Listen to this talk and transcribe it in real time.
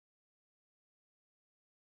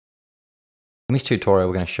In this tutorial,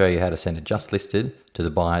 we're going to show you how to send a just listed to the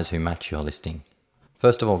buyers who match your listing.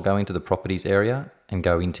 First of all, go into the properties area and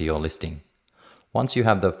go into your listing. Once you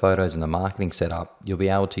have the photos and the marketing set up, you'll be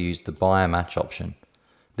able to use the buyer match option.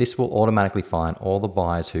 This will automatically find all the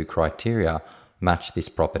buyers whose criteria match this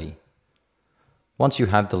property. Once you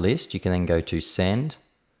have the list, you can then go to send,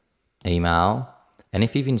 email, and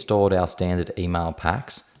if you've installed our standard email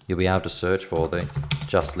packs, you'll be able to search for the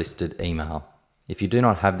just listed email. If you do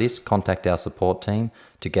not have this, contact our support team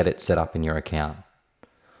to get it set up in your account.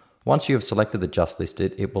 Once you have selected the just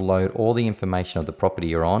listed, it will load all the information of the property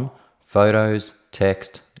you're on, photos,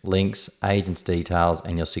 text, links, agent's details,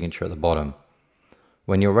 and your signature at the bottom.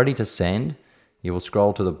 When you're ready to send, you will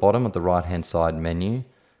scroll to the bottom of the right-hand side menu,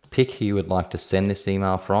 pick who you would like to send this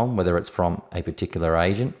email from, whether it's from a particular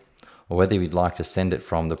agent, or whether you'd like to send it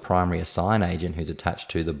from the primary assign agent who's attached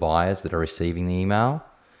to the buyers that are receiving the email.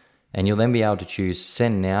 And you'll then be able to choose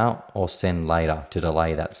send now or send later to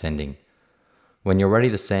delay that sending. When you're ready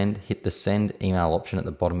to send, hit the send email option at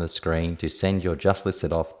the bottom of the screen to send your just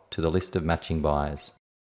listed off to the list of matching buyers.